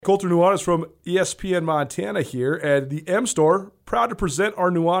Colter Nuanez from ESPN Montana here, and the M Store, proud to present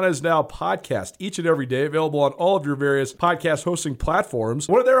our Nuanez Now podcast each and every day, available on all of your various podcast hosting platforms.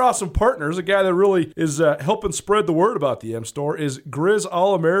 One of their awesome partners, a guy that really is helping spread the word about the M Store, is Grizz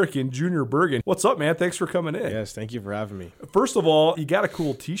All-American Junior Bergen. What's up, man? Thanks for coming in. Yes, thank you for having me. First of all, you got a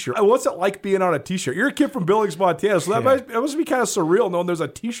cool t-shirt. What's it like being on a t-shirt? You're a kid from Billings, Montana, so that must be kind of surreal knowing there's a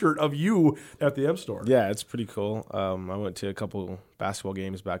t-shirt of you at the M Store. Yeah, it's pretty cool. I went to a couple basketball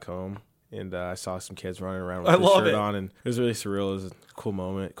games back home, and I saw some kids running around with the shirt on, and it was really surreal. It was a cool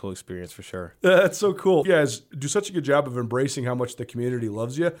moment, cool experience for sure. That's so cool. You guys do such a good job of embracing how much the community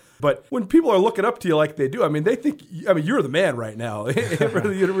loves you. But when people are looking up to you like they do, they think, you're the man right now for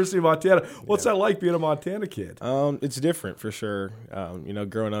the University of Montana. What's that like being a Montana kid? It's different for sure.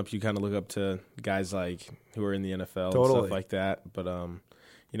 Growing up, you kind of look up to guys like who are in the NFL and stuff like that. But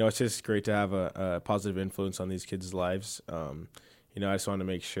it's just great to have a positive influence on these kids' lives. I just want to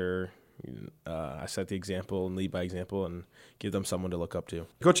make sure I set the example and lead by example and give them someone to look up to.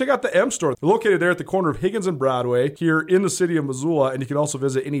 Go check out the M Store. They're located there at the corner of Higgins and Broadway here in the city of Missoula, and you can also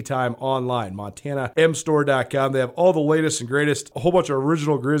visit anytime online, montanamstore.com. They have all the latest and greatest, a whole bunch of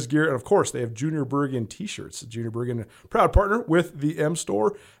original Grizz gear, and of course, they have Junior Bergen t-shirts. Junior Bergen, proud partner with the M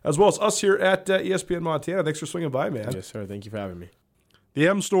Store, as well as us here at ESPN Montana. Thanks for swinging by, man. Yes, sir. Thank you for having me. The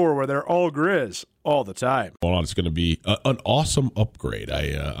M Store, where they're all Grizz all the time. Well, it's going to be an awesome upgrade.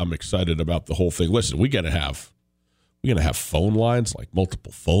 I'm excited about the whole thing. Listen, we're going to have phone lines, like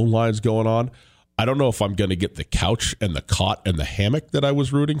multiple phone lines going on. I don't know if I'm going to get the couch and the cot and the hammock that I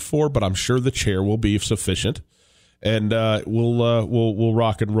was rooting for, but I'm sure the chair will be sufficient. And we'll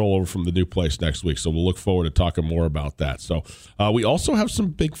rock and roll over from the new place next week. So we'll look forward to talking more about that. So we also have some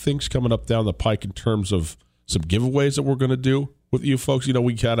big things coming up down the pike in terms of some giveaways that we're going to do with you folks.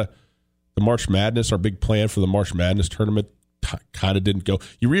 We kind of, the March Madness, our big plan for the March Madness tournament kind of didn't go.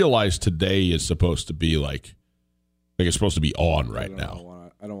 You realize today is supposed to be like it's supposed to be on right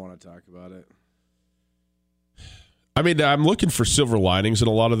now. I don't want to talk about it. I'm looking for silver linings in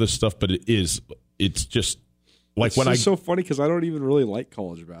a lot of this stuff, but it's just like it's so funny because I don't even really like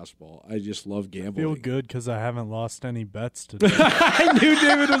college basketball. I just love gambling. I feel good because I haven't lost any bets today. I knew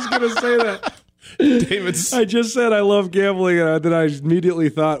David was going to say that. I just said I love gambling, and then I immediately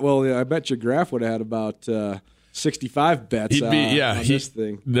thought, well, I bet you Graf would have had about 65 bets on this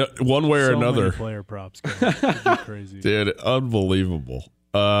thing. One way or another. Many player props. It'd be crazy. Dude, unbelievable.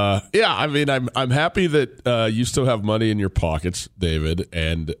 I'm happy that you still have money in your pockets, David.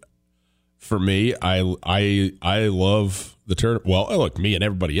 And for me, I love the tournament. Well, look, me and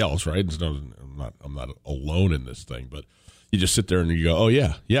everybody else, right? I'm not alone in this thing, but you just sit there and you go, oh,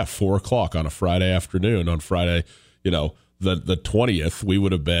 yeah, 4:00 on a Friday afternoon. On Friday, the 20th, we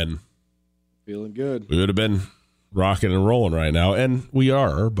would have been feeling good. We would have been rocking and rolling right now, and we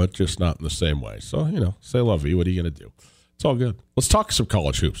are, but just not in the same way. So, say love you. What are you going to do? It's all good. Let's talk some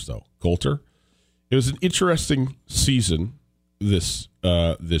college hoops, though. Colter, it was an interesting season this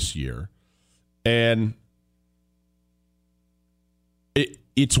year, and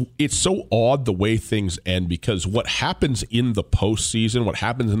it's so odd the way things end, because what happens in the postseason, what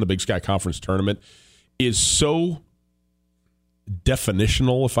happens in the Big Sky Conference tournament, is so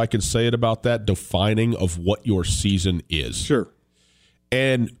definitional, if I can say it about that, defining of what your season is. Sure.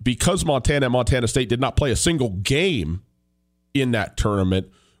 And because Montana and Montana State did not play a single game in that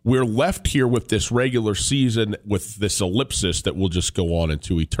tournament, we're left here with this regular season with this ellipsis that will just go on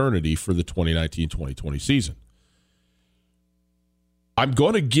into eternity for the 2019-2020 season. I'm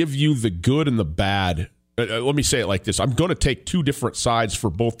going to give you the good and the bad. Let me say it like this. I'm going to take two different sides for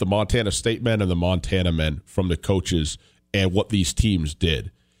both the Montana State men and the Montana men from the coaches and what these teams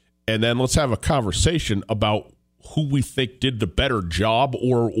did. And then let's have a conversation about who we think did the better job,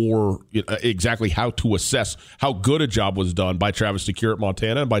 or exactly how to assess how good a job was done by Travis DeCuire at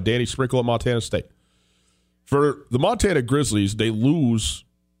Montana and by Danny Sprinkle at Montana State. For the Montana Grizzlies, they lose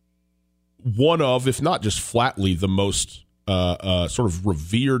one of, if not just flatly, the most sort of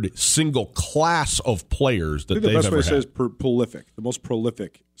revered single class of players that they've ever had. The best way to say is prolific, the most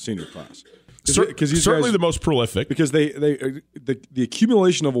prolific senior class. Certainly the most prolific. Because the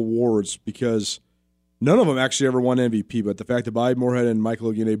accumulation of awards, because none of them actually ever won MVP, but the fact that Bobby Moorhead and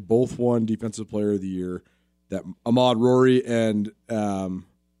Michael Ogine both won Defensive Player of the Year, that Ahmaud Rory and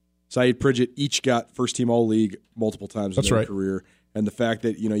Saeed Pridgett each got first-team All-League multiple times in their career, and the fact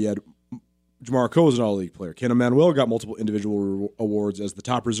that you had Jamar Coe was an All-League player. Ken Emanuel got multiple individual awards as the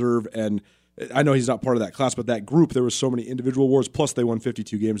top reserve, and I know he's not part of that class, but that group, there was so many individual awards, plus they won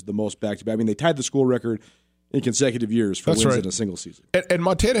 52 games, the most back-to-back. I mean, they tied the school record in consecutive years for wins in a single season. And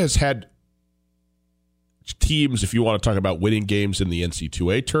Montana has had teams, if you want to talk about winning games in the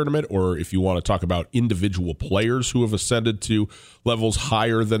NC2A tournament, or if you want to talk about individual players who have ascended to levels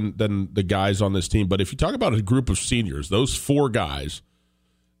higher than the guys on this team. But if you talk about a group of seniors, those 4 guys,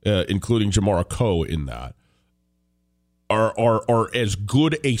 including Jamara Coe in that, are as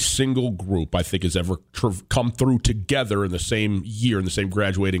good a single group, I think, as ever come through together in the same year, in the same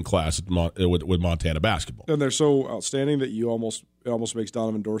graduating class with Montana basketball. And they're so outstanding that it almost makes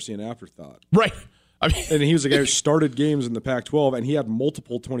Donovan Dorsey an afterthought. Right. I mean, and he was a guy who started games in the Pac-12, and he had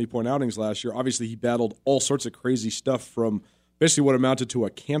multiple 20-point outings last year. Obviously, he battled all sorts of crazy stuff, from basically what amounted to a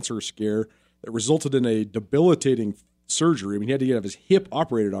cancer scare that resulted in a debilitating surgery. I mean, he had to get his hip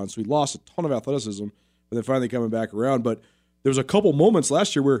operated on, so he lost a ton of athleticism, and then finally coming back around. But there was a couple moments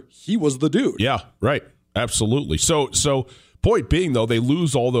last year where he was the dude. Yeah, right. Absolutely. So point being, though, they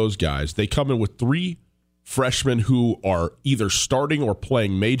lose all those guys. They come in with 3 freshmen who are either starting or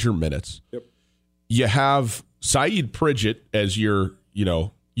playing major minutes. Yep. You have Saeed Pridgett as your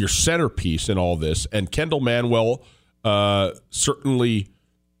centerpiece in all this, and Kendall Manuel certainly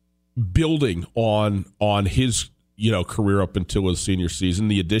building on his career up until his senior season.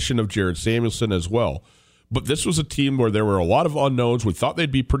 The addition of Jared Samuelson as well. But this was a team where there were a lot of unknowns. We thought they'd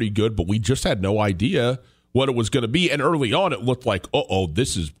be pretty good, but we just had no idea what it was going to be. And early on, it looked like,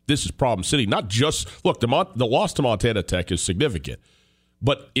 this is Problem City. Not just look, the loss to Montana Tech is significant,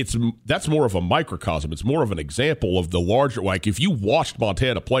 but that's more of a microcosm. It's more of an example of the larger. Like, if you watched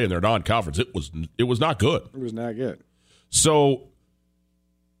Montana play in their non-conference, it was not good. It was not good. So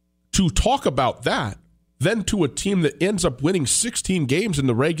to talk about that, then to a team that ends up winning 16 games in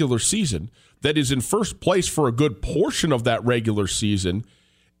the regular season, that is in first place for a good portion of that regular season,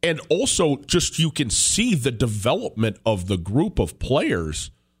 and also just you can see the development of the group of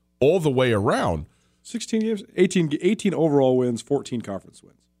players all the way around. 16 games, 18 overall wins, 14 conference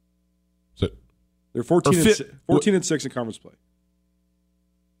wins. So they're 14 and 6 in conference play.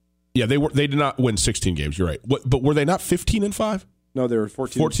 Yeah, they did not win 16 games. You're right. But were they not 15 and 5? No, they were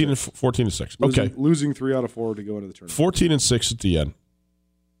 14 and 6. Okay, losing 3 out of 4 to go into the tournament. 14 and 6 at the end.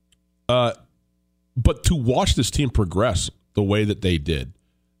 But to watch this team progress the way that they did,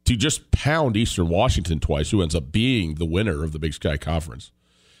 to just pound Eastern Washington twice, who ends up being the winner of the Big Sky Conference,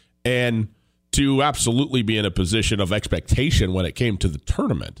 and to absolutely be in a position of expectation when it came to the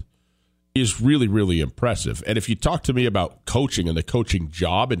tournament, is really, really impressive. And if you talk to me about coaching and the coaching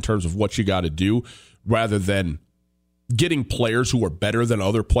job in terms of what you got to do, rather than getting players who are better than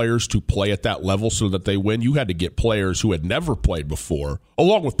other players to play at that level so that they win, you had to get players who had never played before,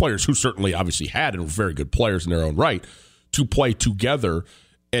 along with players who certainly obviously had and were very good players in their own right, to play together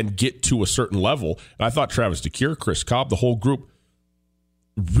and get to a certain level. And I thought Travis DeCure, Chris Cobb, the whole group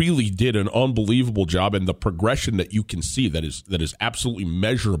really did an unbelievable job, and the progression that you can see that is absolutely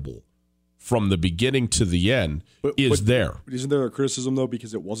measurable from the beginning to the end is there. Isn't there a criticism, though,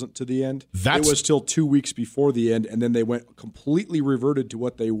 because it wasn't to the end? It was till 2 weeks before the end, and then they went completely reverted to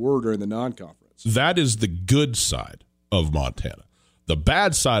what they were during the non-conference. That is the good side of Montana. The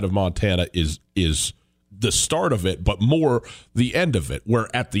bad side of Montana is the start of it, but more the end of it, where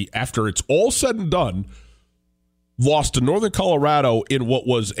after it's all said and done, lost to Northern Colorado in what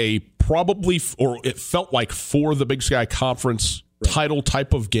was it felt like for the Big Sky Conference title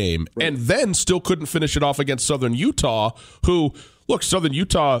type of game, and then still couldn't finish it off against Southern Utah, who, look, Southern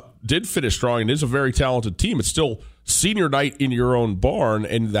Utah did finish strong and is a very talented team. It's still senior night in your own barn,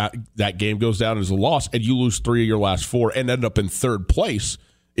 and that game goes down as a loss, and you lose 3 of your last 4 and end up in third place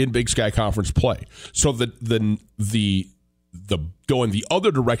in Big Sky Conference play. So the going the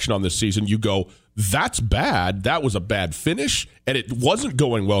other direction on this season, you go, that's bad. That was a bad finish, and it wasn't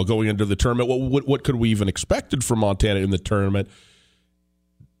going well going into the tournament. What could we even expected from Montana in the tournament?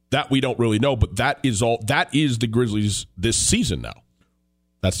 That we don't really know, but that is the Grizzlies this season now.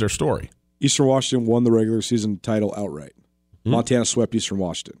 That's their story. Eastern Washington won the regular season title outright. Montana swept Eastern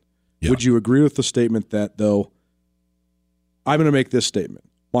Washington. Yeah. Would you agree with the statement that, though, I'm going to make this statement.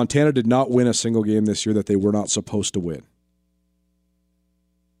 Montana did not win a single game this year that they were not supposed to win.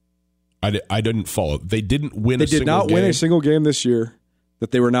 I didn't follow. They didn't win a single game. They did not win a single game this year that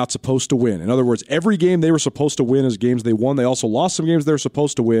they were not supposed to win. In other words, every game they were supposed to win is games they won. They also lost some games they were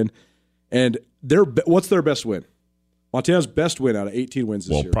supposed to win. And what's their best win? Montana's best win out of 18 wins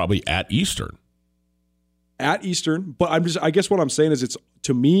this year. Well, probably at Eastern. At Eastern, but I guess what I'm saying is, it's,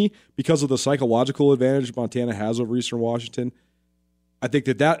 to me, because of the psychological advantage Montana has over Eastern Washington, I think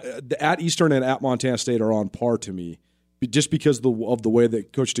that at Eastern and at Montana State are on par to me, just because of the way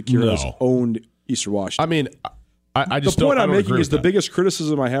that Coach DeCure has owned Eastern Washington. I mean, I just the point I'm making is the biggest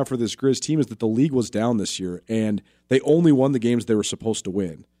criticism I have for this Grizz team is that the league was down this year, and they only won the games they were supposed to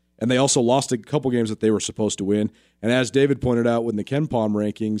win. And they also lost a couple games that they were supposed to win. And as David pointed out with the KenPom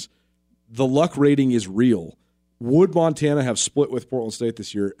rankings, the luck rating is real. Would Montana have split with Portland State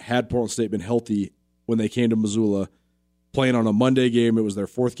this year had Portland State been healthy when they came to Missoula, playing on a Monday game? It was their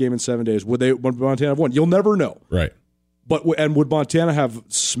 4th game in 7 days. Would Montana have won? You'll never know. Right. And would Montana have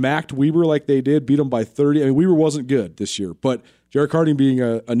smacked Weber like they did, beat them by 30? I mean, Weber wasn't good this year, but Jarrett Harding being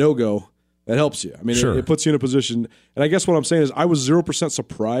a no-go, that helps you. I mean, sure. it puts you in a position. And I guess what I'm saying is I was 0%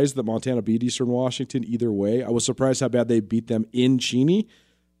 surprised that Montana beat Eastern Washington either way. I was surprised how bad they beat them in Cheney.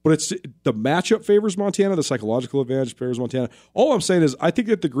 But it's the matchup favors Montana, the psychological advantage favors Montana. All I'm saying is I think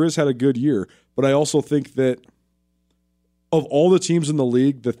that the Grizz had a good year, but I also think that of all the teams in the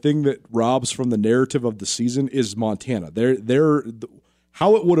league, the thing that robs from the narrative of the season is Montana.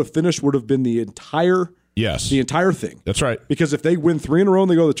 How it would have finished would have been the entire thing. That's right. Because if they win 3 in a row and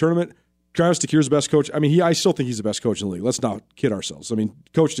they go to the tournament, Travis DeCuire's the best coach. I mean, I still think he's the best coach in the league. Let's not kid ourselves. I mean,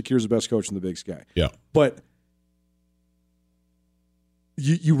 Coach DeCuire's the best coach in the Big Sky. Yeah. But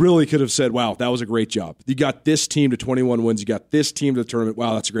you really could have said, wow, that was a great job. You got this team to 21 wins. You got this team to the tournament.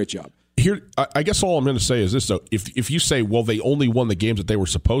 Wow, that's a great job. Here, I guess all I'm going to say is this, though. If you say, well, they only won the games that they were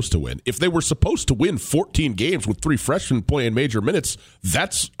supposed to win. If they were supposed to win 14 games with 3 freshmen playing major minutes,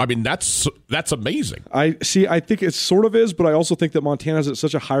 that's amazing. I think it sort of is, but I also think that Montana's at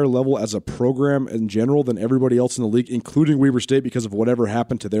such a higher level as a program in general than everybody else in the league, including Weber State, because of whatever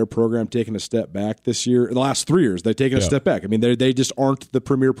happened to their program taking a step back this year. In the last 3 years, they've taken a step back. I mean, they just aren't the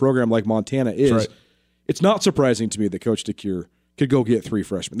premier program like Montana is. Right. It's not surprising to me that Coach DeCuire could go get 3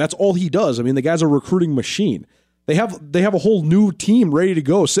 freshmen. That's all he does. I mean, the guy's a recruiting machine. They have a whole new team ready to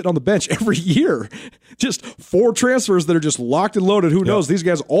go sitting on the bench every year. Just 4 transfers that are just locked and loaded. Who knows? These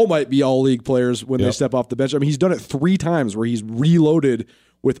guys all might be all league players when they step off the bench. I mean, he's done it 3 times where he's reloaded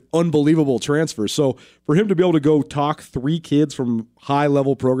with unbelievable transfers. So for him to be able to go talk 3 kids from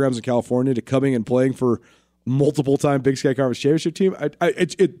high-level programs in California to coming and playing for multiple-time Big Sky Conference championship team,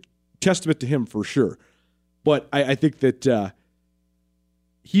 it's testament to him for sure. But I think that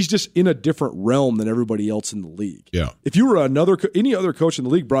he's just in a different realm than everybody else in the league. Yeah. If you were any other coach in the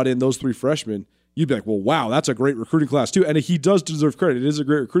league brought in those 3 freshmen, you'd be like, well, wow, that's a great recruiting class too. And he does deserve credit. It is a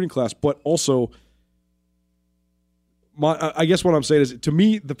great recruiting class, but also I guess what I'm saying is, to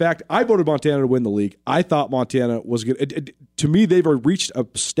me, the fact I voted Montana to win the league, I thought Montana was good. To me, they've reached a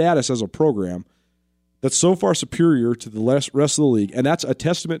status as a program that's so far superior to the rest of the league, and that's a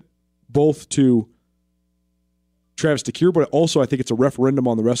testament both to Travis DeCuire, but also I think it's a referendum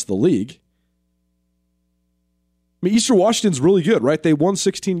on the rest of the league. I mean, Eastern Washington's really good, right? They won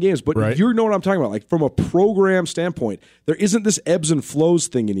 16 games, but you know what I'm talking about. Like, from a program standpoint, there isn't this ebbs and flows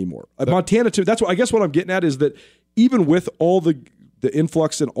thing anymore. Montana, too. That's what I guess what I'm getting at is that even with all the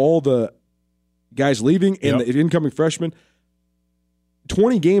influx and all the guys leaving and the incoming freshmen,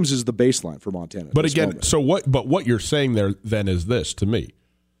 20 games is the baseline for Montana. But again, moment. What you're saying there then is this to me.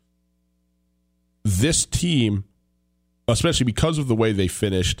 This team, especially because of the way they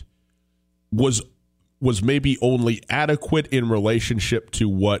finished, was maybe only adequate in relationship to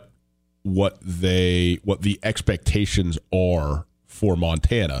what the expectations are for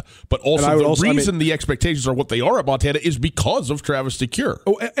Montana, but also the reason the expectations are what they are at Montana is because of Travis DeCuire.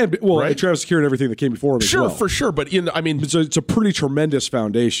 Oh, and Travis DeCuire and everything that came before him. Sure, as well. For sure, but it's a pretty tremendous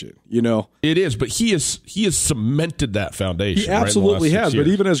foundation. You know, it is. But he has cemented that foundation. He absolutely has. But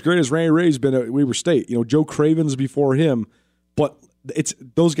even as great as Randy Ray's been at Weber State, Joe Craven's before him, but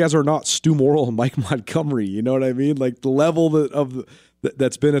those guys are not Stu Morrill and Mike Montgomery. You know what I mean? Like, the level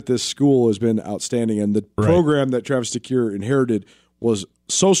that's been at this school has been outstanding, and the program that Travis DeCuire inherited was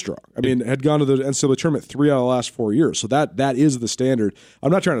so strong. I mean, had gone to the NCAA tournament 3 out of the last 4 years. So that is the standard.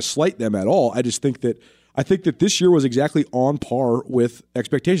 I'm not trying to slight them at all. I just think that this year was exactly on par with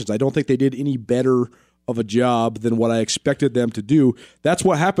expectations. I don't think they did any better of a job than what I expected them to do. That's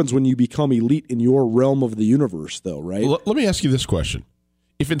what happens when you become elite in your realm of the universe, though, right? Let me ask you this question.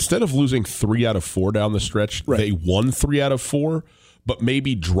 If instead of losing 3 out of 4 down the stretch, they won 3 out of 4, but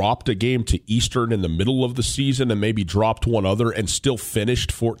maybe dropped a game to Eastern in the middle of the season and maybe dropped one other and still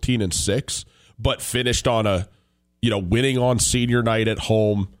finished 14-6, but finished on a, winning on senior night at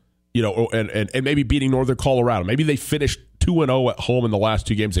home, and maybe beating Northern Colorado. Maybe they finished 2-0 at home in the last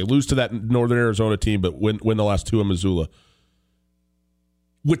 2 games. They lose to that Northern Arizona team, but win the last 2 in Missoula.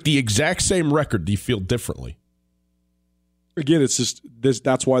 With the exact same record, do you feel differently? Again, it's just this.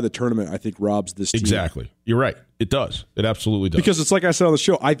 That's why the tournament, I think, robs this team. Exactly. You're right. It does. It absolutely does. Because it's like I said on the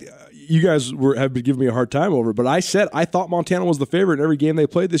show, you guys have been giving me a hard time over it, but I said I thought Montana was the favorite in every game they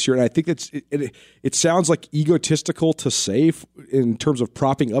played this year, and I think it sounds like egotistical to say in terms of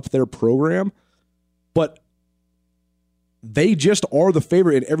propping up their program, but they just are the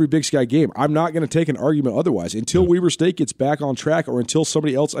favorite in every Big Sky game. I'm not going to take an argument otherwise until Weber State gets back on track or until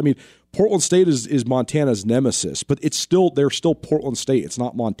somebody else. I mean, Portland State is Montana's nemesis, but they're still Portland State. It's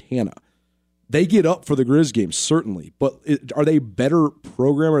not Montana. They get up for the Grizz games, certainly, but are they better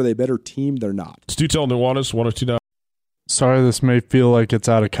program or are they better team? They're not. Stu Tell Nuanez, 102.9. Sorry, this may feel like it's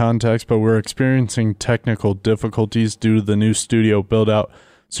out of context, but we're experiencing technical difficulties due to the new studio build-out.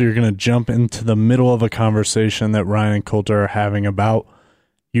 So you're going to jump into the middle of a conversation that Ryan and Coulter are having about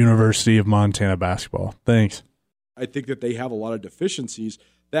University of Montana basketball. Thanks. I think that they have a lot of deficiencies.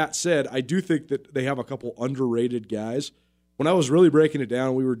 That said, I do think that they have a couple underrated guys. When I was really breaking it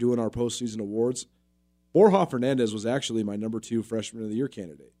down, we were doing our postseason awards. Borja Fernandez was actually my number 2 freshman of the year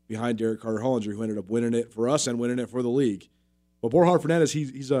candidate behind Derek Carter-Hollinger, who ended up winning it for us and winning it for the league. But Borja Fernandez,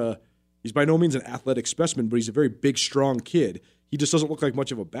 he's by no means an athletic specimen, but he's a very big, strong kid. He just doesn't look like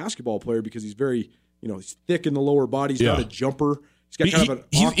much of a basketball player because he's very, he's thick in the lower body. He's not a jumper. He's got kind of an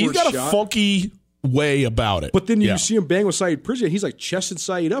awkward He's got shot. a funky way about it. But then you see him bang with Saeed Prizia, and he's like chesting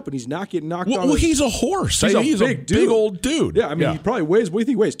Saeed up, and he's not getting knocked down. Well, he's a horse. He's a big old dude. Yeah, I mean, he probably weighs, what do you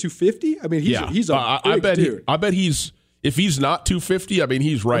think he weighs, 250? I mean, he's a big dude. I bet if he's not 250, I mean,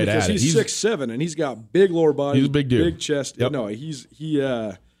 he's right at it. He's 6'7", and he's got big lower body. He's a big dude. Big chest. Yep. No, he's he's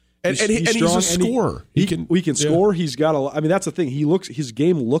a scorer. He can score. He's got a. I mean, that's the thing. His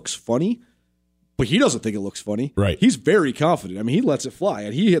game looks funny, but he doesn't think it looks funny. Right. He's very confident. I mean, he lets it fly,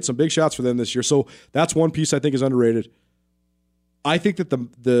 and he hit some big shots for them this year. So that's one piece I think is underrated. I think that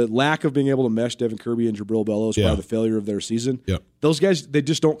the lack of being able to mesh Devin Kirby and Jabril Bello is part of the failure of their season. Yep. Those guys, they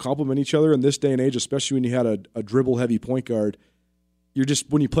just don't complement each other in this day and age, especially when you had a dribble-heavy point guard.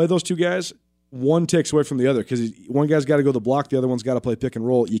 When you play those two guys, one takes away from the other because one guy's got to go to the block, the other one's got to play pick and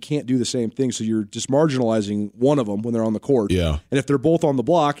roll. You can't do the same thing, so you're just marginalizing one of them when they're on the court. Yeah. And if they're both on the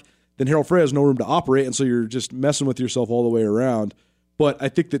block, then Harold Frey has no room to operate, and so you're just messing with yourself all the way around. But I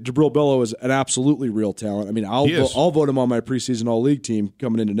think that Jabril Bello is an absolutely real talent. I mean, I'll vote him on my preseason All-League team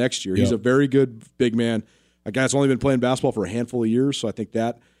coming into next year. He's a very good big man, a guy that's only been playing basketball for a handful of years, so I think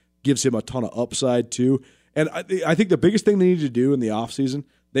that gives him a ton of upside too. And I think the biggest thing they need to do in the offseason,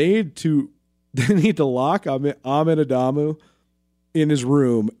 they need to lock Ahmed Adamu in his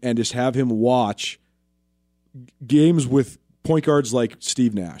room and just have him watch games with point guards like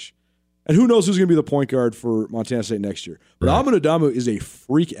Steve Nash. And who knows who's going to be the point guard for Montana State next year. But Ahmed Adamu is a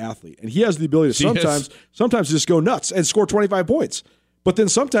freak athlete, and he has the ability to sometimes just go nuts and score 25 points. But then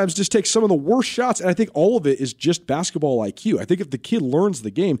sometimes just take some of the worst shots, and I think all of it is just basketball IQ. I think if the kid learns the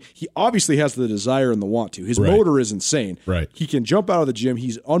game, he obviously has the desire and the want to. His motor is insane. Right. He can jump out of the gym.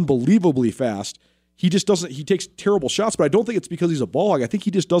 He's unbelievably fast. He just doesn't – he takes terrible shots, but I don't think it's because he's a ball hog. I think he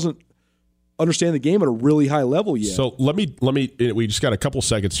just doesn't understand the game at a really high level yet. So let me we just got a couple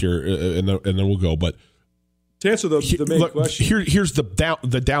seconds here, and then we'll go. But to answer the main question. Here's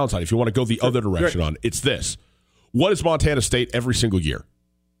the downside. If you want to go the other direction on it's this. What is Montana State every single year?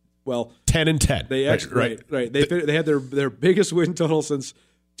 Well, 10-10. They actually, right. They had their biggest win total since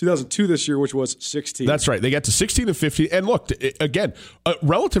 2002 this year, which was 16. That's right. They got to 16-15. And look, again,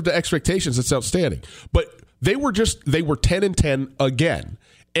 relative to expectations, it's outstanding. But they were 10-10 again.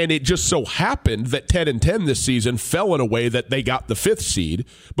 And it just so happened that 10-10 this season fell in a way that they got the 5th seed.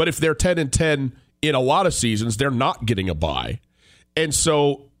 But if they're 10-10 in a lot of seasons, they're not getting a bye. And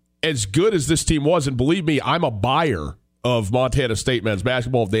so as good as this team was, and believe me, I'm a buyer of Montana State men's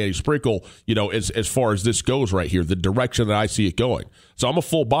basketball, of Danny Sprinkle, as far as this goes right here, the direction that I see it going. So I'm a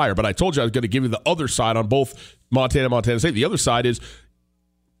full buyer, but I told you I was going to give you the other side on both Montana and Montana State. The other side is,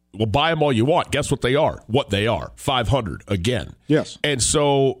 well, buy them all you want. Guess what they are? 500 again. Yes. And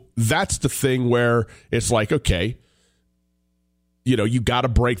so that's the thing where it's like, okay, you got to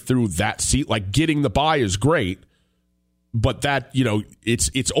break through that seat. Like getting the buy is great, but that,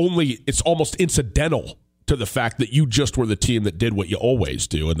 it's almost incidental to the fact that you just were the team that did what you always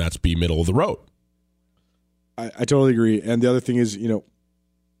do, and that's be middle of the road. I totally agree. And the other thing is,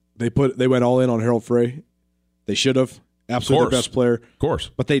 they went all in on Harold Frey. They should have. Absolutely the best player. Of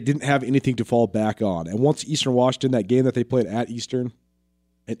course. But they didn't have anything to fall back on. And once Eastern Washington, that game that they played at Eastern,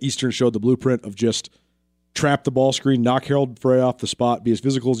 and Eastern showed the blueprint of just trap the ball screen, knock Harold Frey off the spot, be as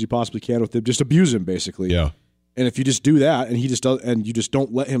physical as you possibly can with him, just abuse him basically. Yeah. And if you just do that and he just does, and you just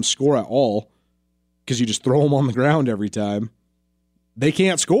don't let him score at all because you just throw him on the ground every time, they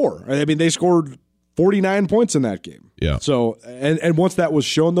can't score. I mean, they scored 49 points in that game. Yeah. So, and once that was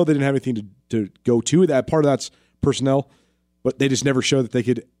shown, though, they didn't have anything to go to. That part of that's personnel, but they just never showed that they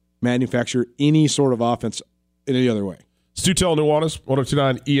could manufacture any sort of offense in any other way. Stu Tell Nuanez,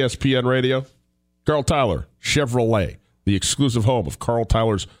 102.9 ESPN Radio. Carl Tyler, Chevrolet. the exclusive home of Carl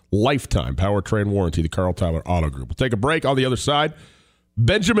Tyler's lifetime powertrain warranty, the Carl Tyler Auto Group. We'll take a break. On the other side,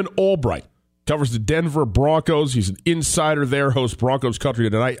 Benjamin Albright covers the Denver Broncos. He's an insider there, hosts Broncos Country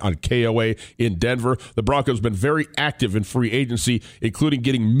tonight on KOA in Denver. The Broncos have been very active in free agency, including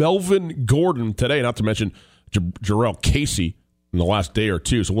getting Melvin Gordon today, not to mention Jarrell Casey in the last day or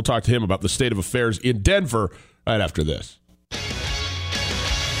two. So we'll talk to him about the state of affairs in Denver right after this.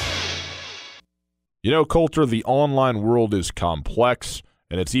 You know, Coulter, the online world is complex,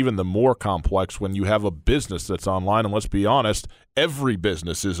 and it's even the more complex when you have a business that's online. And let's be honest, every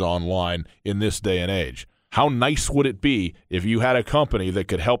business is online in this day and age. How nice would it be if you had a company that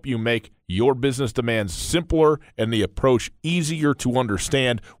could help you make your business demands simpler and the approach easier to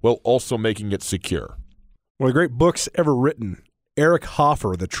understand while also making it secure? One of the great books ever written, Eric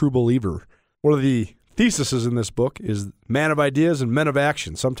Hoffer, The True Believer. One of the theses in this book is man of ideas and men of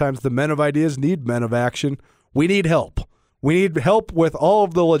action. Sometimes the men of ideas need men of action. We need help. We need help with all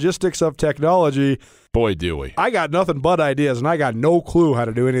of the logistics of technology. Boy, do we. I got nothing but ideas, and I got no clue how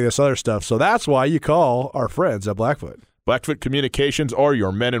to do any of this other stuff. So that's why you call our friends at Blackfoot. Blackfoot Communications are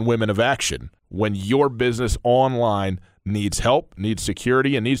your men and women of action. When your business online needs help, needs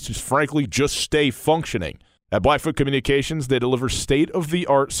security, and needs to, frankly, just stay functioning. At Blackfoot Communications, they deliver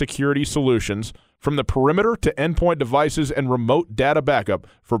state-of-the-art security solutions from the perimeter to endpoint devices and remote data backup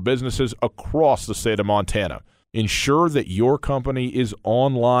for businesses across the state of Montana. Ensure that your company is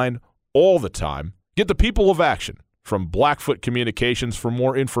online all the time. Get the people of action from Blackfoot Communications. For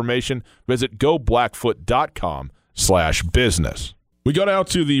more information, visit goblackfoot.com/business. We go down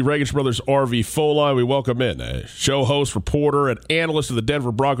to the Reagan Brothers RV phone line. We welcome in a show host, reporter, and analyst of the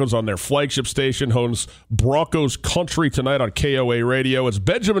Denver Broncos on their flagship station, hosts Broncos Country tonight on KOA Radio. It's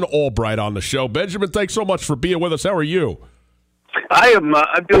Benjamin Albright on the show. Benjamin, thanks so much for being with us. How are you? I'm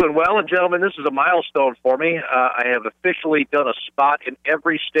doing well, and gentlemen, this is a milestone for me. I have officially done a spot in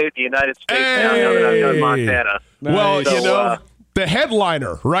every state of the United States now that I've done Montana. Well, so, the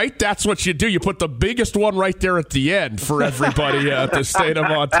headliner, right? That's what you do. You put the biggest one right there at the end for everybody at the state of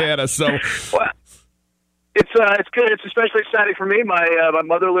Montana. So, well, it's good. It's especially exciting for me. My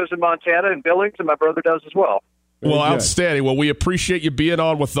mother lives in Montana in Billings, and my brother does as well. Well, outstanding. Well, we appreciate you being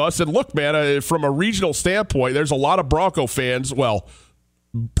on with us. And look, man, from a regional standpoint, there's a lot of Bronco fans. Well,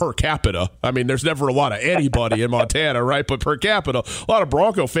 per capita. I mean, there's never a lot of anybody in Montana, right? But per capita, a lot of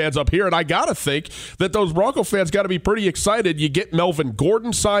Bronco fans up here. And I got to think that those Bronco fans got to be pretty excited. You get Melvin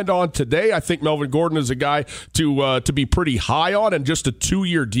Gordon signed on today. I think Melvin Gordon is a guy to be pretty high on, and just a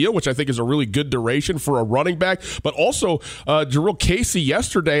 2-year deal, which I think is a really good duration for a running back. But also, Jarrell Casey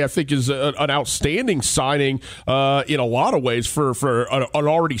yesterday, I think, is an outstanding signing in a lot of ways for an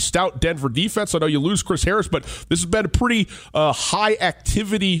already stout Denver defense. I know you lose Chris Harris, but this has been a pretty high activity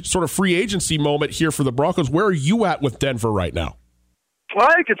sort of free agency moment here for the Broncos. Where are you at with Denver right now? Well,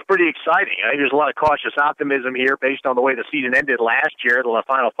 I think it's pretty exciting. I think there's a lot of cautious optimism here based on the way the season ended last year, the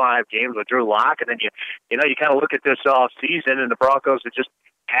final 5 games with Drew Lock, and then you kind of look at this off season, and the Broncos have just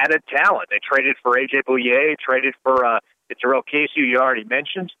added talent. They traded for A.J. Bouye, traded for Jarrell Casey, who you already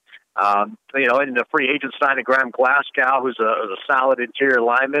mentioned. And the free agent signing Graham Glasgow, who's a solid interior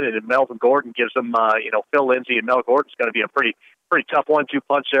lineman, and then Melvin Gordon gives them, Phil Lindsay and Mel Gordon's going to be a pretty tough 1-2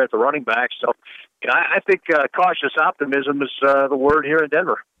 punch there at the running back. So, I think cautious optimism is the word here in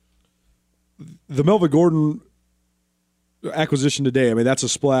Denver. The Melvin Gordon acquisition today, I mean, that's a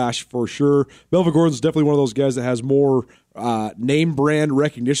splash for sure. Melvin Gordon's definitely one of those guys that has more name brand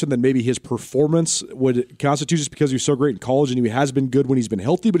recognition than maybe his performance would constitute, just because he was so great in college and he has been good when he's been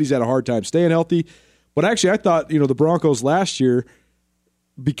healthy, but he's had a hard time staying healthy. But actually, I thought, the Broncos last year,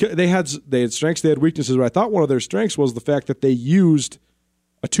 because they had strengths, they had weaknesses, but I thought one of their strengths was the fact that they used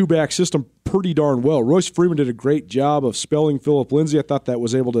a 2-back system pretty darn well. Royce Freeman did a great job of spelling Phillip Lindsay. I thought that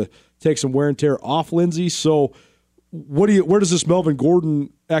was able to take some wear and tear off Lindsay. So where does this Melvin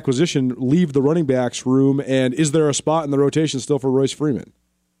Gordon acquisition leave the running backs room, and is there a spot in the rotation still for Royce Freeman?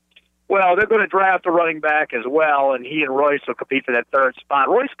 Well, they're going to draft a running back as well, and he and Royce will compete for that 3rd spot.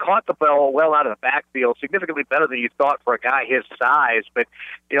 Royce caught the ball well out of the backfield, significantly better than you thought for a guy his size. But,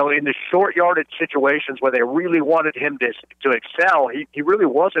 in the short yardage situations where they really wanted him to excel, he really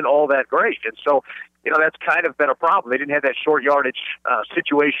wasn't all that great. And so, that's kind of been a problem. They didn't have that short yardage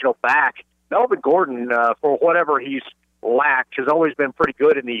situational back. Melvin Gordon, for whatever he's lacked, has always been pretty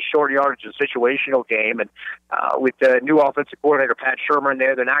good in the short yardage and situational game. And with the new offensive coordinator, Pat Shermer, in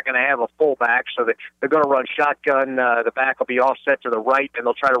there, they're not going to have a fullback, so they're going to run shotgun. The back will be offset to the right, and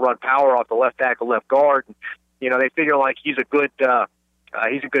they'll try to run power off the left tackle, left guard. And, they figure like he's a good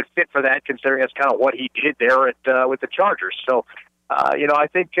fit for that, considering that's kind of what he did there with the Chargers. So I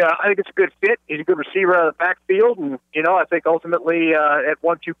think it's a good fit. He's a good receiver out of the backfield, and I think ultimately at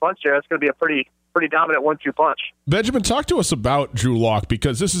 1-2 punch there, that's going to be a pretty dominant 1-2 punch. Benjamin, talk to us about Drew Lock,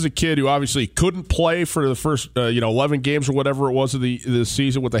 because this is a kid who obviously couldn't play for the first 11 games or whatever it was of the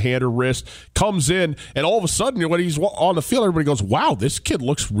season with a hand or wrist, comes in, and all of a sudden when he's on the field, everybody goes, wow, this kid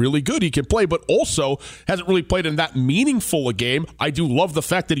looks really good. He can play, but also hasn't really played in that meaningful a game. I do love the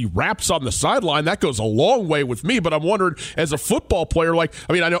fact that he raps on the sideline. That goes a long way with me, but I'm wondering, as a football player, I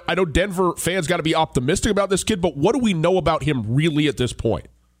know Denver fans got to be optimistic about this kid, but what do we know about him really at this point?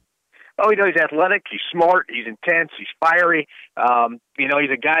 Oh, he's athletic, he's smart, he's intense, he's fiery. He's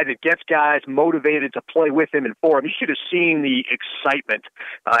a guy that gets guys motivated to play with him and for him. You should have seen the excitement.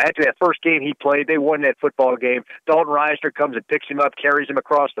 After that first game he played, they won that football game. Dalton Reisner comes and picks him up, carries him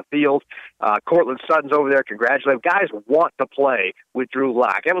across the field. Cortland Sutton's over there congratulating him. Guys want to play with Drew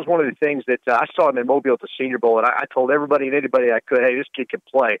Lock. That was one of the things that I saw him in Mobile at the Senior Bowl, and I told everybody and anybody I could, hey, this kid can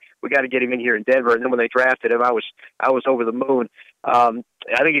play. We got to get him in here in Denver. And then when they drafted him, I was over the moon.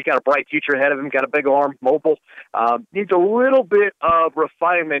 I think he's got a bright future ahead of him, got a big arm, mobile. Needs a little bit of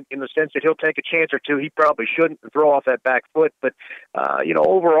refinement in the sense that he'll take a chance or two. He probably shouldn't throw off that back foot. But,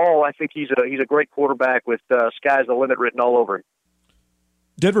 overall, I think he's a great quarterback with sky's the limit written all over him.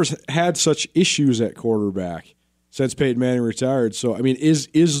 Denver's had such issues at quarterback since Peyton Manning retired. So,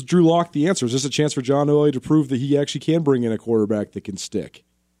 is Drew Lock the answer? Is this a chance for John Elway to prove that he actually can bring in a quarterback that can stick?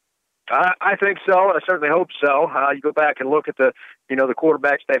 I think so. I certainly hope so. You go back and look at the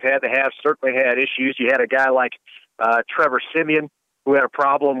quarterbacks they've had. They have certainly had issues. You had a guy like Trevor Siemian who had a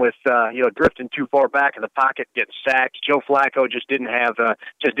problem with drifting too far back in the pocket, getting sacked. Joe Flacco just didn't have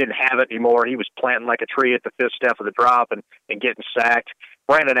it anymore. He was planting like a tree at the fifth step of the drop and getting sacked.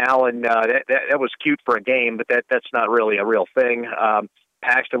 Brandon Allen, that was cute for a game, but that's not really a real thing.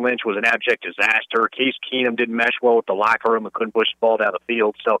 Paxton Lynch was an abject disaster. Case Keenum didn't mesh well with the locker room and couldn't push the ball down the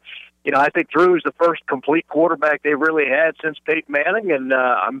field. So, I think Drew's the first complete quarterback they've really had since Peyton Manning, and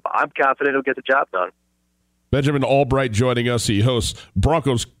I'm confident he'll get the job done. Benjamin Albright joining us. He hosts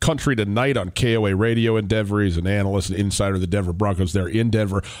Broncos Country Tonight on KOA Radio in Denver. He's an analyst and insider of the Denver Broncos there in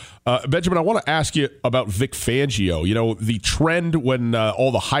Denver. Benjamin, I want to ask you about Vic Fangio. The trend when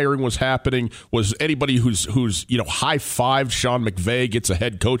all the hiring was happening was anybody who's high-fived Sean McVay gets a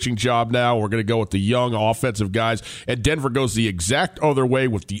head coaching job now. We're going to go with the young offensive guys. And Denver goes the exact other way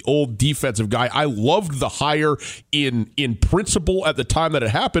with the old defensive guy. I loved the hire in principle at the time that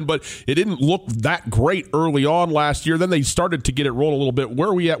it happened, but it didn't look that great early on last year. Then they started to get it rolling a little bit. Where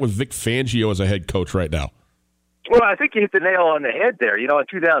are we at with Vic Fangio as a head coach right now? Well, I think you hit the nail on the head there. In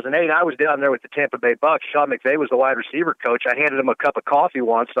 2008, I was down there with the Tampa Bay Bucks. Sean McVay was the wide receiver coach. I handed him a cup of coffee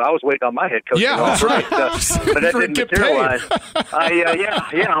once, so I was waiting on my head coach. Yeah, that's right. But that didn't materialize. But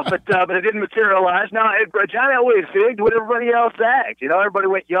it didn't materialize. Now, John Elway zigged when everybody else zagged. Everybody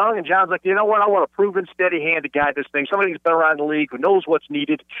went young, and John's like, you know what? I want a proven, steady hand to guide this thing. Somebody who's been around the league, who knows what's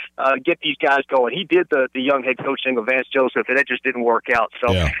needed, get these guys going. He did the young head coach thing with Vance Joseph, and that just didn't work out.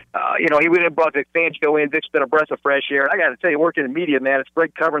 So, he went and brought Vic Fangio in. Vic's been a breath of fresh air. I got to tell you, working in media, man, it's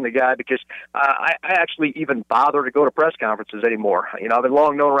great covering the guy because I actually even bother to go to press conferences anymore. I've been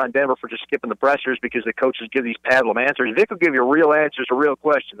long known around Denver for just skipping the pressers because the coaches give these pablum answers. Vic will give you real answers to real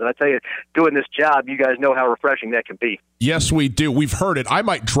questions. And I tell you, doing this job, you guys know how refreshing that can be. Yes, we do. We've heard it. I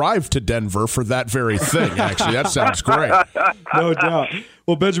might drive to Denver for that very thing, actually. That sounds great. No doubt.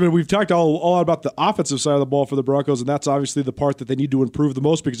 Well, Benjamin, we've talked all about the offensive side of the ball for the Broncos, and that's obviously the part that they need to improve the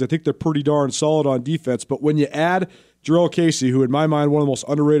most because I think they're pretty darn solid on defense. But when you add Jurrell Casey, who in my mind one of the most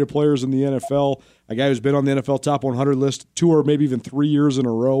underrated players in the NFL, a guy who's been on the NFL top 100 list 2 or maybe even 3 years in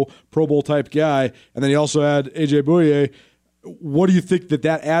a row, Pro Bowl type guy, and then you also add A.J. Bouye, what do you think that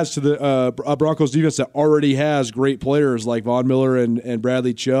adds to the Broncos defense that already has great players like Von Miller and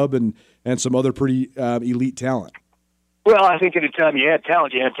Bradley Chubb and some other pretty elite talent? Well, I think anytime you add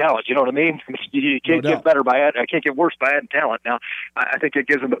talent, you add talent. You know what I mean? You can't get better by adding. I can't get worse by adding talent. Now, I think it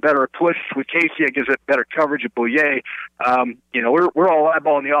gives them a better push with Casey. It gives it better coverage at Bouye. We're all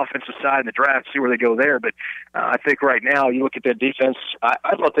eyeballing the offensive side in the draft, see where they go there. But I think right now, you look at that defense.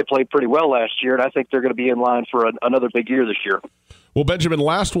 I thought they played pretty well last year, and I think they're going to be in line for another big year this year. Well, Benjamin,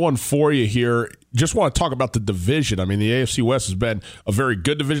 last one for you here. Just want to talk about the division. I mean, the AFC West has been a very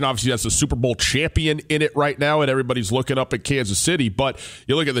good division. Obviously, that's the Super Bowl champion in it right now, and everybody's looking up at Kansas City. But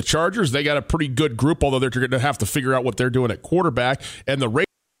you look at the Chargers, they got a pretty good group, although they're going to have to figure out what they're doing at quarterback. And the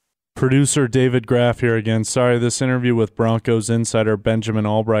Producer David Graff here again. Sorry, this interview with Broncos insider Benjamin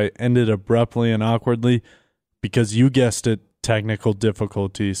Albright ended abruptly and awkwardly because you guessed it, technical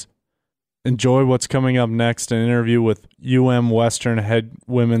difficulties. Enjoy what's coming up next, an interview with Western head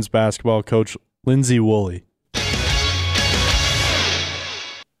women's basketball coach Lindsay Woolley.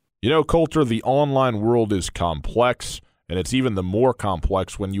 You know, Coulter, the online world is complex, and it's even the more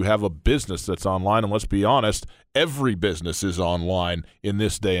complex when you have a business that's online. And let's be honest, every business is online in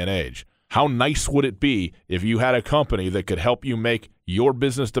this day and age. How nice would it be if you had a company that could help you make your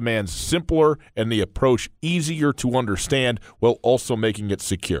business demands simpler and the approach easier to understand while also making it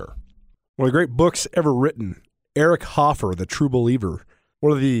secure? One of the great books ever written, Eric Hoffer, The True Believer.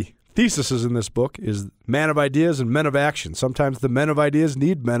 One of the theses in this book is man of ideas and men of action. Sometimes the men of ideas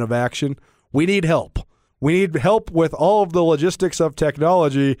need men of action. We need help. We need help with all of the logistics of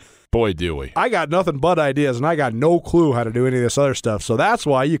technology. Boy, do we. I got nothing but ideas, and I got no clue how to do any of this other stuff. So that's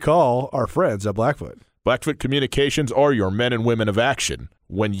why you call our friends at Blackfoot. Blackfoot Communications are your men and women of action.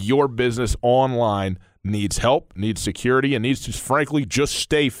 When your business online needs help, needs security, and needs to, frankly, just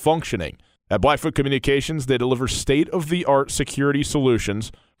stay functioning. At Blackfoot Communications, they deliver state-of-the-art security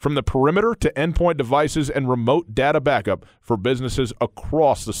solutions from the perimeter to endpoint devices and remote data backup for businesses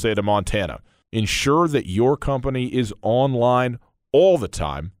across the state of Montana. Ensure that your company is online all the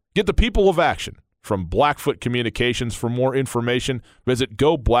time. Get the people of action from Blackfoot Communications. For more information, visit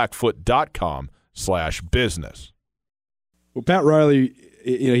goblackfoot.com/business. Well, Pat Riley,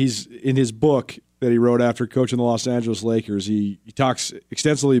 he's in his book that he wrote after coaching the Los Angeles Lakers. He talks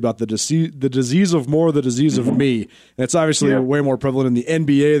extensively about the disease of more, the disease of me. And it's obviously way more prevalent in the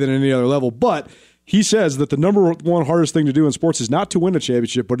NBA than any other level. But he says that the number one hardest thing to do in sports is not to win a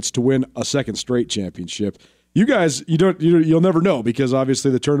championship, but it's to win a second straight championship. You guys, you'll never know because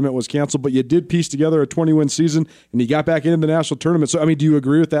obviously the tournament was canceled, but you did piece together a 20-win season and you got back into the national tournament. So, I mean, do you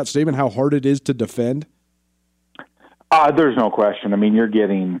agree with that statement? How hard it is to defend? There's no question. I mean, you're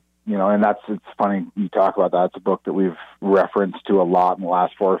getting. And it's funny you talk about that. It's a book that we've referenced to a lot in the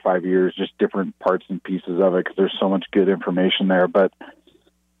last 4 or 5 years, just different parts and pieces of it because there's so much good information there. But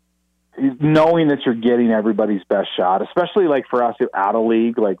knowing that you're getting everybody's best shot, especially like for us at a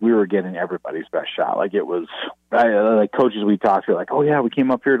league, like we were getting everybody's best shot. Like it was like coaches we talked to, like, oh yeah, we came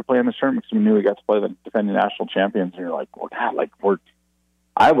up here to play in this tournament because we knew we got to play the defending national champions. And you're like, well, God, like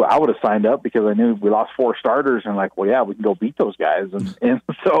I would have signed up because I knew we lost 4 starters and like, well, yeah, we can go beat those guys. And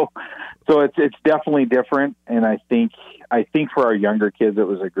so it's definitely different. And I think for our younger kids, it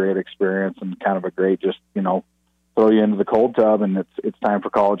was a great experience and kind of a great, just, throw you into the cold tub and it's time for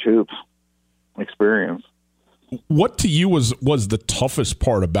college hoops experience. What to you was the toughest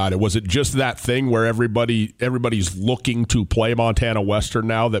part about it? Was it just that thing where everybody's looking to play Montana Western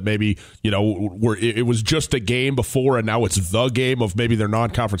now that maybe, where it was just a game before and now it's the game of maybe their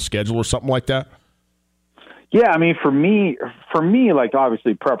non-conference schedule or something like that? Yeah, I mean, for me, like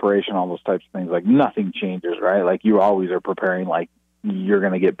obviously preparation, all those types of things, like nothing changes, right? Like you always are preparing like you're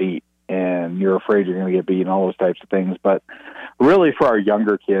going to get beat and you're afraid you're going to get beat and all those types of things. But really for our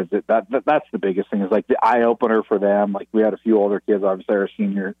younger kids, that's the biggest thing is like the eye opener for them. Like we had a few older kids, obviously our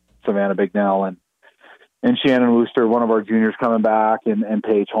senior Savannah Bignell and Shannon Wooster, one of our juniors coming back and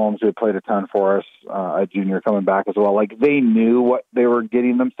Paige Holmes, who had played a ton for us, a junior coming back as well. Like they knew what they were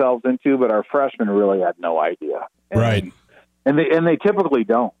getting themselves into, but our freshmen really had no idea. Right. And they typically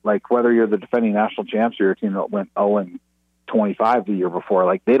don't. Like whether you're the defending national champs or your team that went 0-25 the year before,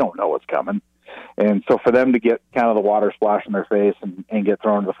 like they don't know what's coming. And so for them to get kind of the water splash in their face and get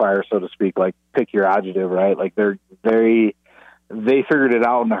thrown to the fire, so to speak, like pick your adjective, right? Like they figured it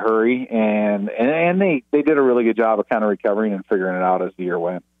out in a hurry and they did a really good job of kind of recovering and figuring it out as the year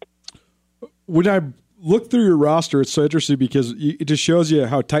went. When I look through your roster, it's so interesting because it just shows you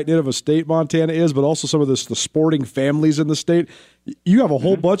how tight-knit of a state Montana is, but also some of the sporting families in the state. You have a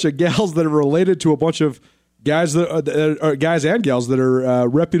whole bunch of gals that are related to a bunch of guys that are guys and gals that are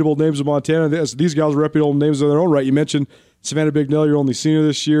reputable names of Montana. These guys are reputable names in their own right. You mentioned Savannah Bignell, your only senior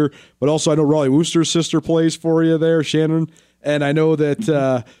this year, but also I know Raleigh Wooster's sister plays for you there, Shannon, and I know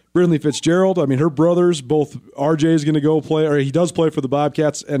that Brindley Fitzgerald. I mean, her brothers, both RJ is going to go play, or he does play for the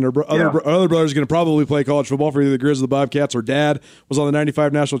Bobcats, and her other brother is going to probably play college football for either the Grizz or the Bobcats. Her dad was on the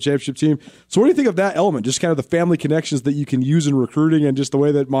 '95 national championship team. So, what do you think of that element? Just kind of the family connections that you can use in recruiting, and just the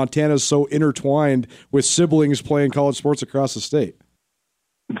way that Montana is so intertwined with siblings playing college sports across the state.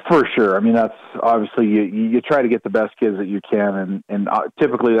 For sure. I mean, that's obviously you try to get the best kids that you can, and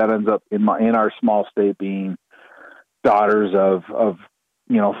typically that ends up in our small state being daughters of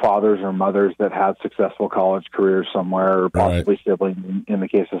fathers or mothers that had successful college careers somewhere, or possibly siblings in the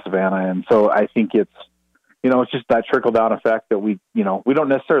case of Savannah. And so I think it's just that trickle down effect that we don't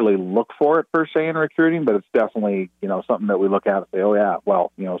necessarily look for it per se in recruiting, but it's definitely, something that we look at and say, oh yeah,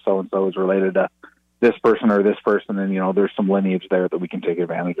 well, so-and-so is related to this person or this person. And, there's some lineage there that we can take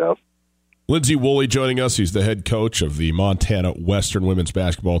advantage of. Lindsay Woolley joining us. He's the head coach of the Montana Western women's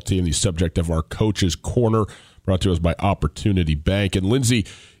basketball team, the subject of our Coach's Corner, brought to us by Opportunity Bank. And Lindsay,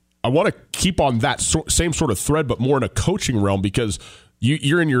 I want to keep on that same sort of thread, but more in a coaching realm, because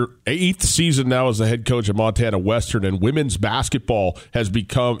you're in your 8th season now as the head coach at Montana Western, and women's basketball has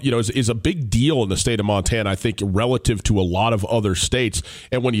become, is a big deal in the state of Montana, I think, relative to a lot of other states.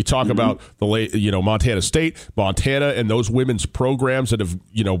 And when you talk about Montana State, Montana, and those women's programs that have,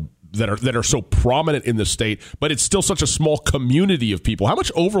 that are so prominent in the state, but it's still such a small community of people. How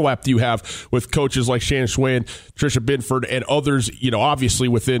much overlap do you have with coaches like Shannon Schwayen, Tricia Binford, and others, obviously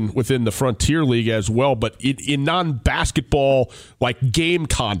within the Frontier League as well, but in non-basketball like game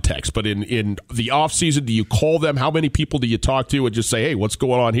context, but in the offseason, do you call them? How many people do you talk to and just say, hey, what's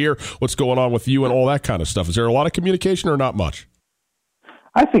going on here? What's going on with you, and all that kind of stuff? Is there a lot of communication or not much?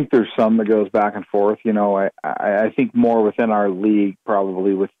 I think there's some that goes back and forth. I think more within our league,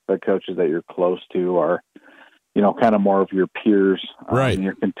 probably with the coaches that you're close to are, kind of more of your peers, right, and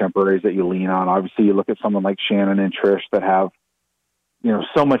your contemporaries that you lean on. Obviously, you look at someone like Shannon and Trish that have,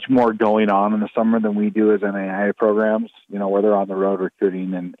 so much more going on in the summer than we do as NAIA programs, where they're on the road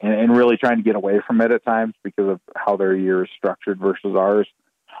recruiting and really trying to get away from it at times because of how their year is structured versus ours.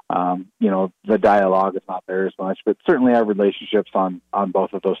 The dialogue is not there as much, but certainly I have relationships on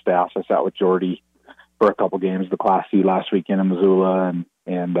both of those staffs. I sat with Jordy for a couple games of the Class C last weekend in Missoula,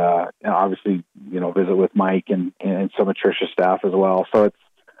 and obviously, visit with Mike and some of Tricia's staff as well. So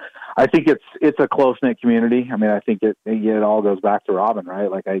I think it's a close knit community. I mean, I think it all goes back to Robin, right?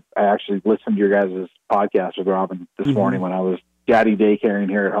 Like I actually listened to your guys' podcast with Robin this morning when I was daddy daycaring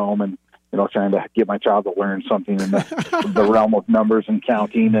here at home, and trying to get my child to learn something in the realm of numbers and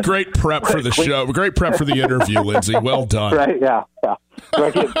counting. And great prep for the show. Great prep for the interview, Lindsay. Well done. Right? Yeah. Do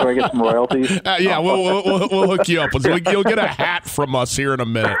I get some royalties? Yeah, we'll hook you up. You'll get a hat from us here in a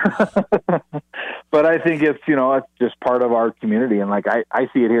minute. But I think it's just part of our community, and like I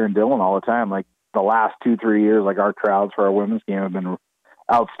see it here in Dillon all the time. Like the last 2-3 years, like our crowds for our women's game have been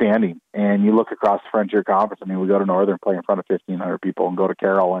outstanding. And you look across the Frontier Conference. I mean, we go to Northern, play in front of 1,500 people, and go to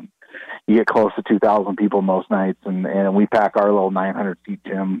Carroll, and you get close to 2,000 people most nights, and we pack our little 900-seat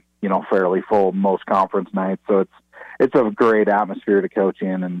gym, fairly full most conference nights. So it's a great atmosphere to coach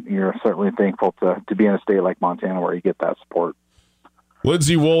in, and you're certainly thankful to be in a state like Montana where you get that support.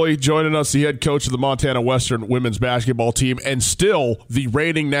 Lindsay Woolley joining us, the head coach of the Montana Western women's basketball team, and still the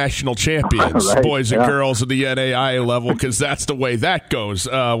reigning national champions, right, boys and girls at the NAIA level, because that's the way that goes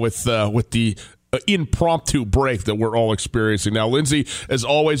with the impromptu break that we're all experiencing now. Lindsay, as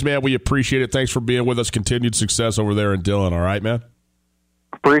always, man, we appreciate it. Thanks for being with us. Continued success over there in Dillon. All right, man?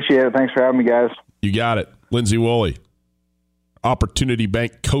 Appreciate it. Thanks for having me, guys. You got it. Lindsay Woolley, Opportunity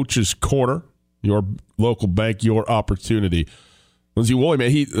Bank Coach's Corner, your local bank, your opportunity. Lindsay Woolley,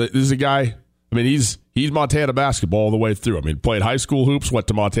 man, this is a guy, I mean, he's Montana basketball all the way through. I mean, played high school hoops, went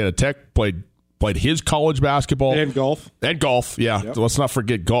to Montana Tech, played his college basketball. And golf. Yeah. Yep. So let's not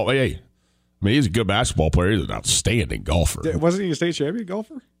forget golf. Hey, I mean, he's a good basketball player. He's an outstanding golfer. Wasn't he a state champion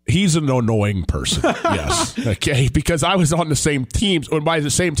golfer? He's an annoying person, yes. Okay, because I was on the same teams, and by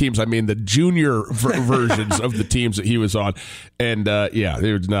the same teams, I mean the junior versions of the teams that he was on. And,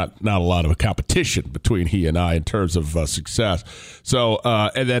 there was not a lot of a competition between he and I in terms of success. So,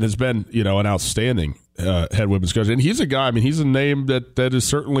 and then has been, an outstanding head women's coach. And he's a guy, I mean, he's a name that is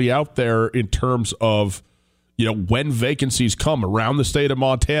certainly out there in terms of, when vacancies come around the state of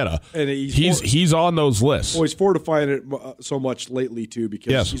Montana, and he's on those lists. Well, he's fortifying it so much lately, too,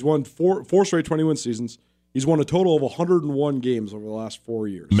 because he's won four straight 21 seasons. He's won a total of 101 games over the last 4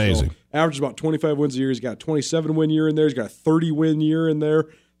 years. Amazing. So, averages about 25 wins a year. He's got a 27-win year in there. He's got a 30-win year in there.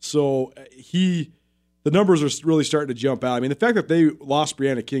 So the numbers are really starting to jump out. I mean, the fact that they lost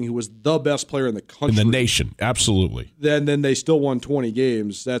Brianna King, who was the best player in the country. In the nation, absolutely. Then they still won 20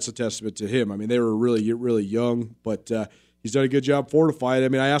 games. That's a testament to him. I mean, they were really, really young, but he's done a good job fortifying. I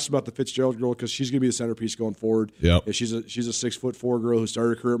mean, I asked about the Fitzgerald girl because she's going to be the centerpiece going forward. Yep. She's a 6'4" girl who started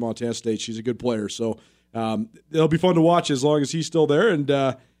her career at Montana State. She's a good player. So it'll be fun to watch as long as he's still there.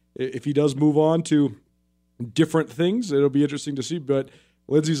 And if he does move on to different things, it'll be interesting to see. But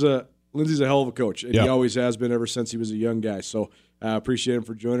Lindsay's a hell of a coach, and he always has been ever since he was a young guy. So I appreciate him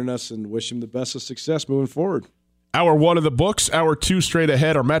for joining us and wish him the best of success moving forward. Hour 1 of the books, hour 2 straight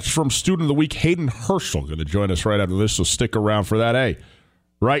ahead. Our match from Student of the Week, Hayden Herschel, going to join us right after this, so stick around for that. Hey,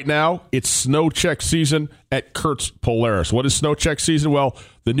 right now, it's snow check season at Kurtz Polaris. What is snow check season? Well,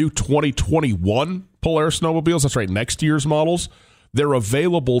 the new 2021 Polaris snowmobiles, that's right, next year's models, they're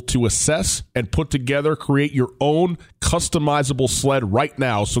available to assess and put together, create your own customizable sled right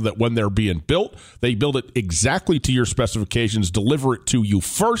now so that when they're being built, they build it exactly to your specifications, deliver it to you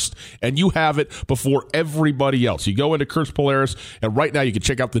first, and you have it before everybody else. You go into Kurtz Polaris, and right now you can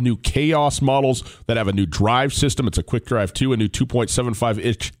check out the new Chaos models that have a new drive system. It's a quick drive 2, a new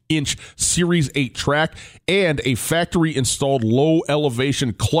 2.75-inch 12-inch Series 8 track and a factory-installed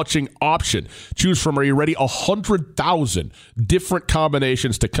low-elevation clutching option. Choose from, are you ready, 100,000 different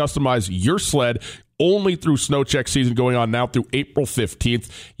combinations to customize your sled only through SnowCheck season going on now through April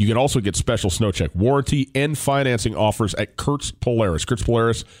 15th. You can also get special SnowCheck warranty and financing offers at Kurtz Polaris. Kurtz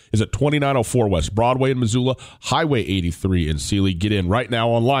Polaris is at 2904 West Broadway in Missoula, Highway 83 in Sealy. Get in right now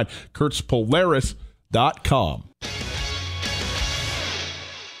online, KurtzPolaris.com.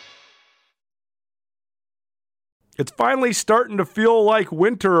 It's finally starting to feel like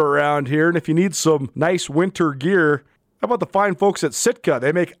winter around here, and if you need some nice winter gear, how about the fine folks at Sitka?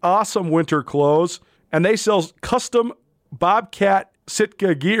 They make awesome winter clothes, and they sell custom Bobcat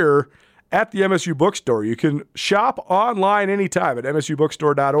Sitka gear at the MSU Bookstore. You can shop online anytime at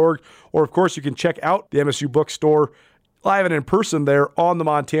msubookstore.org, or of course you can check out the MSU Bookstore live and in person there on the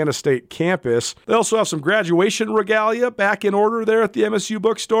Montana State campus. They also have some graduation regalia back in order there at the MSU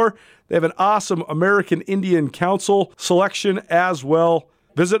Bookstore. They have an awesome American Indian Council selection as well.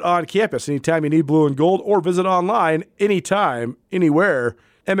 Visit on campus anytime you need blue and gold, or visit online anytime, anywhere,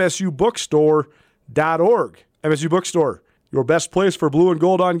 msubookstore.org. MSU Bookstore, your best place for blue and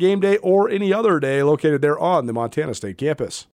gold on game day or any other day, located there on the Montana State campus.